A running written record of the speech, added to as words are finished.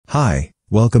Hi,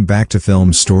 welcome back to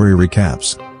Film Story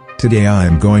Recaps. Today I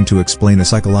am going to explain a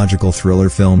psychological thriller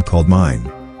film called Mine.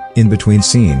 In between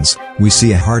scenes, we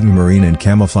see a hardened Marine in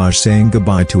camouflage saying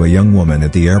goodbye to a young woman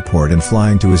at the airport and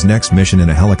flying to his next mission in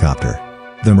a helicopter.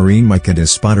 The Marine Mike and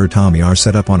his spotter Tommy are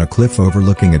set up on a cliff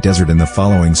overlooking a desert in the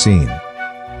following scene.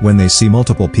 When they see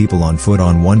multiple people on foot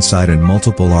on one side and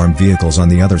multiple armed vehicles on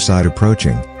the other side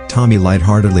approaching, Tommy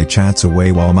lightheartedly chats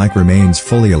away while Mike remains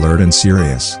fully alert and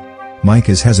serious. Mike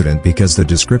is hesitant because the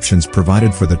descriptions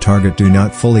provided for the target do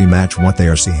not fully match what they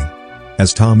are seeing.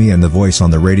 As Tommy and the voice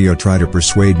on the radio try to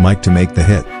persuade Mike to make the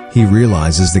hit, he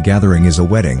realizes the gathering is a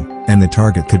wedding, and the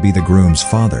target could be the groom's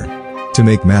father. To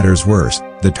make matters worse,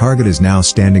 the target is now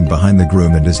standing behind the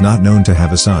groom and is not known to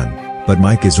have a son, but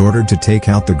Mike is ordered to take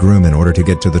out the groom in order to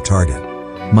get to the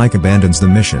target. Mike abandons the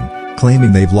mission,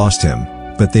 claiming they've lost him,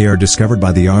 but they are discovered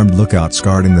by the armed lookouts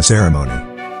guarding the ceremony.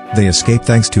 They escape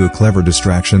thanks to a clever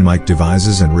distraction Mike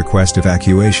devises and request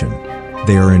evacuation.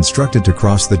 They are instructed to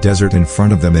cross the desert in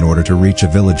front of them in order to reach a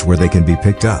village where they can be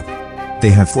picked up. They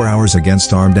have 4 hours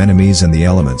against armed enemies and the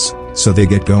elements, so they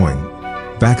get going.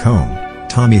 Back home,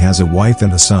 Tommy has a wife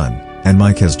and a son, and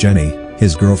Mike has Jenny,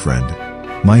 his girlfriend.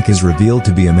 Mike is revealed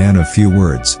to be a man of few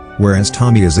words, whereas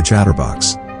Tommy is a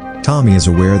chatterbox. Tommy is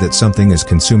aware that something is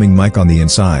consuming Mike on the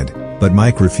inside, but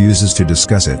Mike refuses to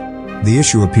discuss it. The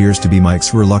issue appears to be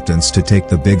Mike's reluctance to take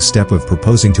the big step of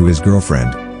proposing to his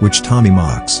girlfriend, which Tommy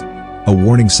mocks. A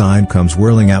warning sign comes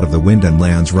whirling out of the wind and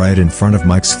lands right in front of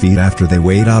Mike's feet after they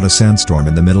wait out a sandstorm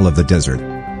in the middle of the desert.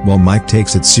 While Mike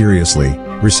takes it seriously,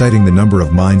 reciting the number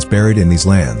of mines buried in these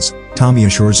lands, Tommy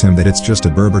assures him that it's just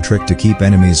a Berber trick to keep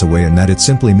enemies away and that it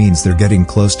simply means they're getting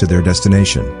close to their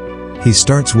destination. He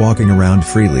starts walking around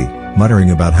freely, muttering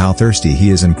about how thirsty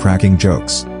he is and cracking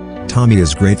jokes. Tommy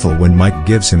is grateful when Mike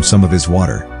gives him some of his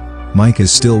water. Mike is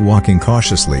still walking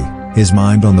cautiously, his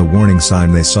mind on the warning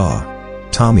sign they saw.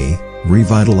 Tommy,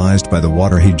 revitalized by the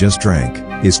water he just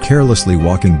drank, is carelessly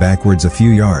walking backwards a few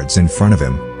yards in front of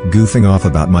him, goofing off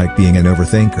about Mike being an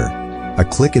overthinker. A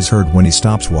click is heard when he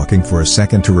stops walking for a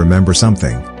second to remember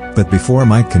something, but before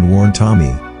Mike can warn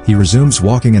Tommy, he resumes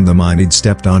walking and the mine he'd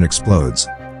stepped on explodes.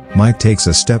 Mike takes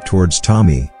a step towards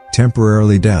Tommy,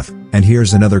 temporarily deaf, and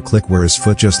hears another click where his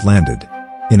foot just landed.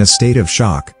 In a state of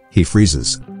shock, he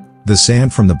freezes. The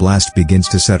sand from the blast begins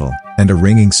to settle, and a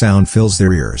ringing sound fills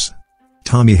their ears.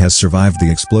 Tommy has survived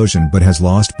the explosion but has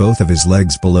lost both of his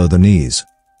legs below the knees.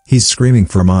 He's screaming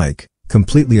for Mike,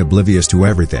 completely oblivious to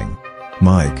everything.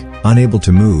 Mike, unable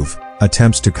to move,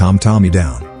 attempts to calm Tommy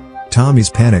down. Tommy's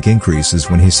panic increases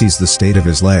when he sees the state of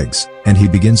his legs, and he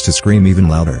begins to scream even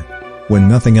louder. When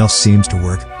nothing else seems to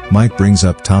work, Mike brings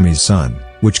up Tommy's son,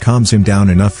 which calms him down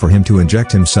enough for him to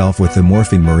inject himself with the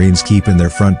morphine Marines keep in their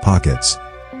front pockets.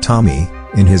 Tommy,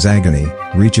 in his agony,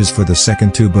 reaches for the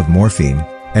second tube of morphine,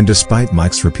 and despite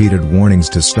Mike's repeated warnings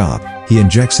to stop, he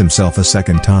injects himself a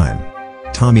second time.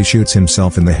 Tommy shoots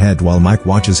himself in the head while Mike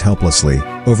watches helplessly,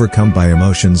 overcome by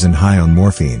emotions and high on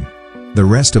morphine. The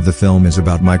rest of the film is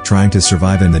about Mike trying to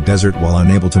survive in the desert while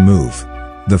unable to move.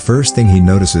 The first thing he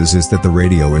notices is that the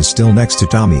radio is still next to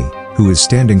Tommy, who is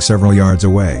standing several yards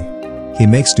away. He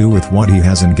makes do with what he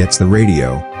has and gets the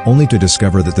radio, only to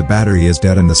discover that the battery is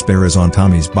dead and the spare is on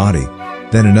Tommy's body.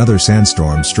 Then another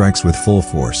sandstorm strikes with full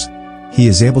force. He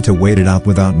is able to wait it out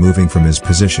without moving from his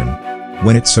position.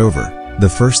 When it's over, the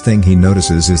first thing he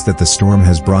notices is that the storm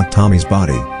has brought Tommy's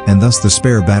body, and thus the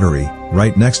spare battery,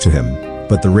 right next to him,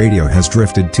 but the radio has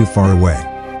drifted too far away.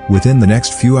 Within the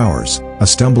next few hours, a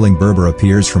stumbling Berber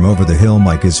appears from over the hill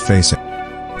Mike is facing.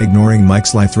 Ignoring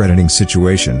Mike's life-threatening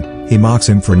situation, he mocks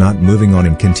him for not moving on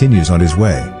and continues on his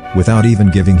way, without even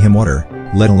giving him water,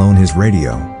 let alone his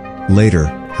radio. Later,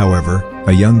 however,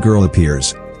 a young girl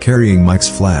appears, carrying Mike's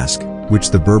flask,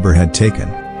 which the Berber had taken.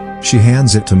 She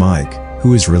hands it to Mike,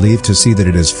 who is relieved to see that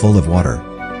it is full of water.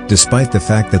 Despite the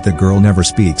fact that the girl never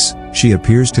speaks, she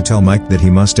appears to tell Mike that he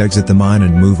must exit the mine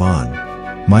and move on.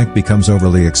 Mike becomes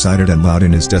overly excited and loud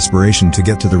in his desperation to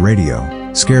get to the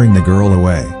radio, scaring the girl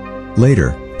away.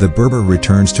 Later, the Berber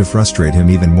returns to frustrate him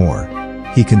even more.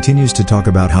 He continues to talk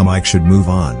about how Mike should move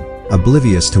on,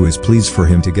 oblivious to his pleas for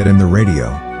him to get him the radio.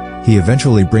 He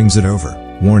eventually brings it over,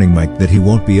 warning Mike that he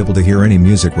won't be able to hear any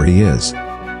music where he is.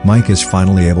 Mike is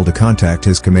finally able to contact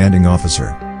his commanding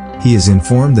officer. He is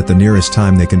informed that the nearest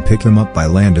time they can pick him up by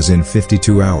land is in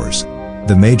 52 hours.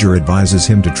 The major advises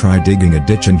him to try digging a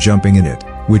ditch and jumping in it,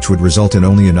 which would result in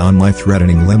only a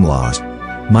non-life-threatening limb loss.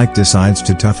 Mike decides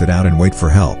to tough it out and wait for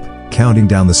help, counting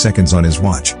down the seconds on his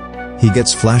watch. He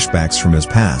gets flashbacks from his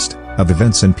past, of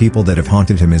events and people that have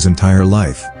haunted him his entire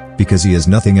life, because he has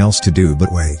nothing else to do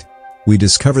but wait. We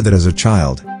discover that as a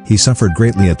child, he suffered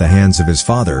greatly at the hands of his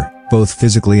father, both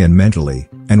physically and mentally,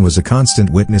 and was a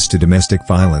constant witness to domestic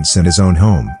violence in his own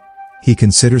home. He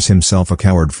considers himself a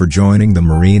coward for joining the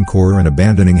Marine Corps and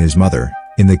abandoning his mother,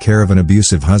 in the care of an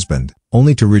abusive husband,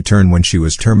 only to return when she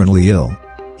was terminally ill.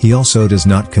 He also does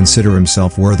not consider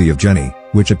himself worthy of Jenny,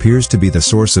 which appears to be the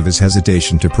source of his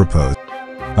hesitation to propose.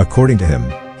 According to him,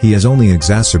 he has only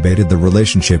exacerbated the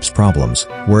relationship's problems,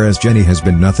 whereas Jenny has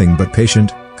been nothing but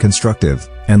patient, constructive,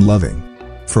 and loving.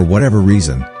 For whatever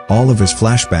reason, all of his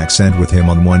flashbacks end with him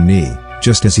on one knee,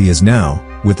 just as he is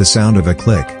now, with the sound of a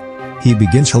click. He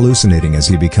begins hallucinating as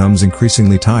he becomes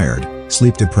increasingly tired,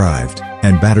 sleep-deprived,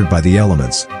 and battered by the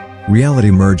elements.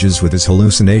 Reality merges with his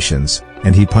hallucinations,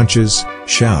 and he punches,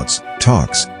 shouts,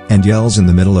 talks, and yells in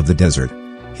the middle of the desert.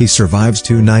 He survives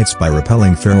 2 nights by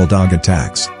repelling feral dog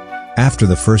attacks. After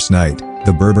the first night,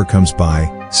 the Berber comes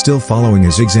by, still following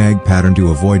a zigzag pattern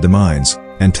to avoid the mines,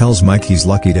 and tells Mike he's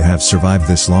lucky to have survived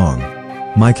this long.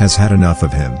 Mike has had enough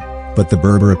of him, but the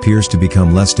Berber appears to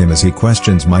become less dim as he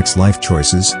questions Mike's life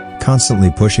choices,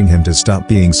 constantly pushing him to stop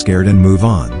being scared and move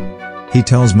on. He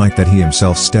tells Mike that he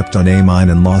himself stepped on a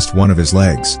mine and lost one of his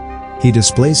legs. He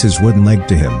displays his wooden leg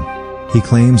to him. He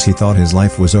claims he thought his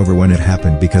life was over when it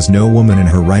happened because no woman in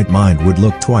her right mind would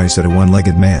look twice at a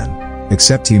one-legged man.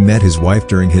 Except he met his wife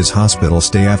during his hospital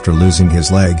stay after losing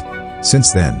his leg.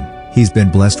 Since then, he's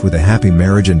been blessed with a happy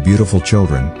marriage and beautiful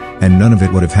children, and none of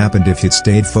it would have happened if he'd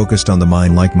stayed focused on the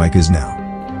mine like Mike is now.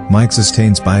 Mike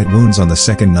sustains bite wounds on the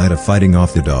second night of fighting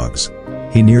off the dogs.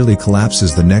 He nearly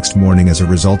collapses the next morning as a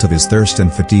result of his thirst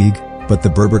and fatigue, but the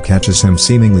Berber catches him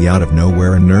seemingly out of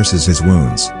nowhere and nurses his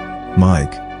wounds.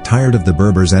 Mike, tired of the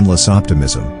Berber's endless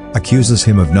optimism, accuses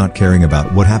him of not caring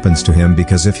about what happens to him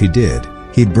because if he did,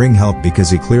 he'd bring help because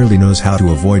he clearly knows how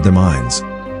to avoid the mines.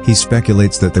 He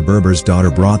speculates that the Berber's daughter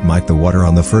brought Mike the water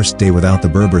on the first day without the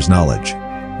Berber's knowledge.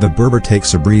 The Berber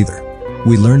takes a breather.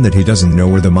 We learn that he doesn't know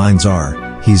where the mines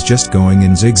are, he's just going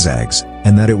in zigzags,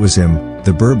 and that it was him,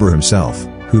 the Berber himself,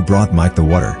 who brought Mike the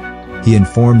water. He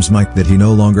informs Mike that he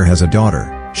no longer has a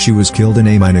daughter. She was killed in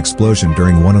a mine explosion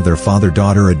during one of their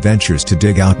father-daughter adventures to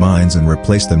dig out mines and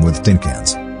replace them with tin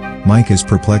cans. Mike is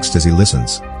perplexed as he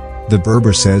listens. The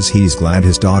Berber says he's glad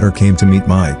his daughter came to meet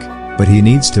Mike, but he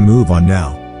needs to move on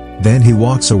now. Then he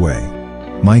walks away.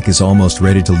 Mike is almost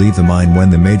ready to leave the mine when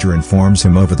the Major informs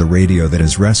him over the radio that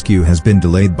his rescue has been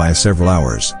delayed by several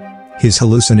hours. His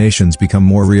hallucinations become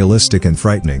more realistic and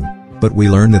frightening, but we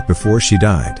learn that before she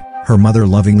died, her mother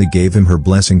lovingly gave him her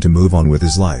blessing to move on with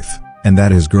his life, and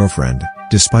that his girlfriend,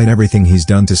 despite everything he's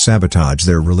done to sabotage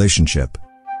their relationship,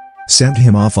 sent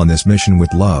him off on this mission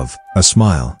with love, a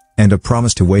smile, and a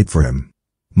promise to wait for him.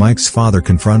 Mike's father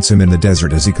confronts him in the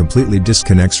desert as he completely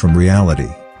disconnects from reality.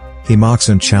 He mocks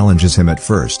and challenges him at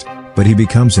first, but he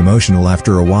becomes emotional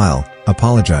after a while,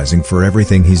 apologizing for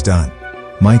everything he's done.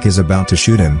 Mike is about to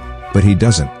shoot him, but he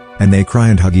doesn't, and they cry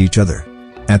and hug each other.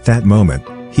 At that moment,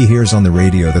 he hears on the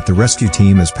radio that the rescue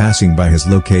team is passing by his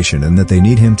location and that they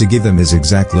need him to give them his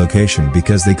exact location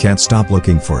because they can't stop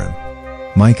looking for him.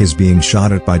 Mike is being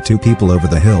shot at by 2 people over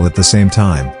the hill at the same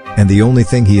time, and the only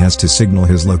thing he has to signal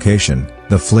his location,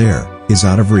 the flare, is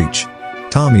out of reach.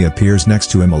 Tommy appears next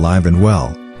to him alive and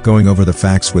well, going over the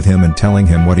facts with him and telling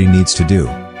him what he needs to do,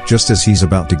 just as he's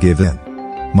about to give in.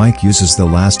 Mike uses the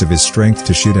last of his strength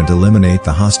to shoot and eliminate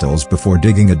the hostiles before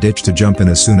digging a ditch to jump in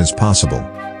as soon as possible.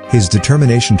 His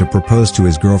determination to propose to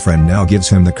his girlfriend now gives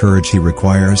him the courage he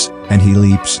requires, and he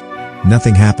leaps.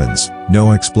 Nothing happens,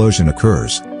 no explosion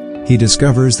occurs. He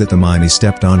discovers that the mine he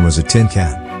stepped on was a tin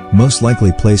can, most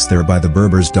likely placed there by the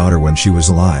Berber's daughter when she was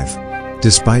alive.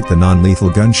 Despite the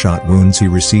non-lethal gunshot wounds he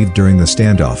received during the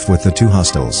standoff with the 2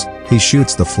 hostiles, he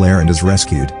shoots the flare and is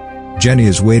rescued. Jenny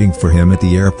is waiting for him at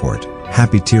the airport,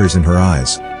 happy tears in her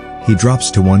eyes. He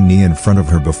drops to one knee in front of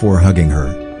her before hugging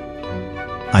her.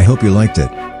 I hope you liked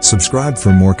it. Subscribe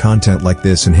for more content like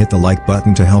this and hit the like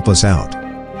button to help us out.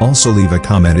 Also leave a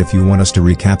comment if you want us to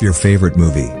recap your favorite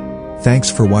movie.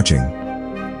 Thanks for watching.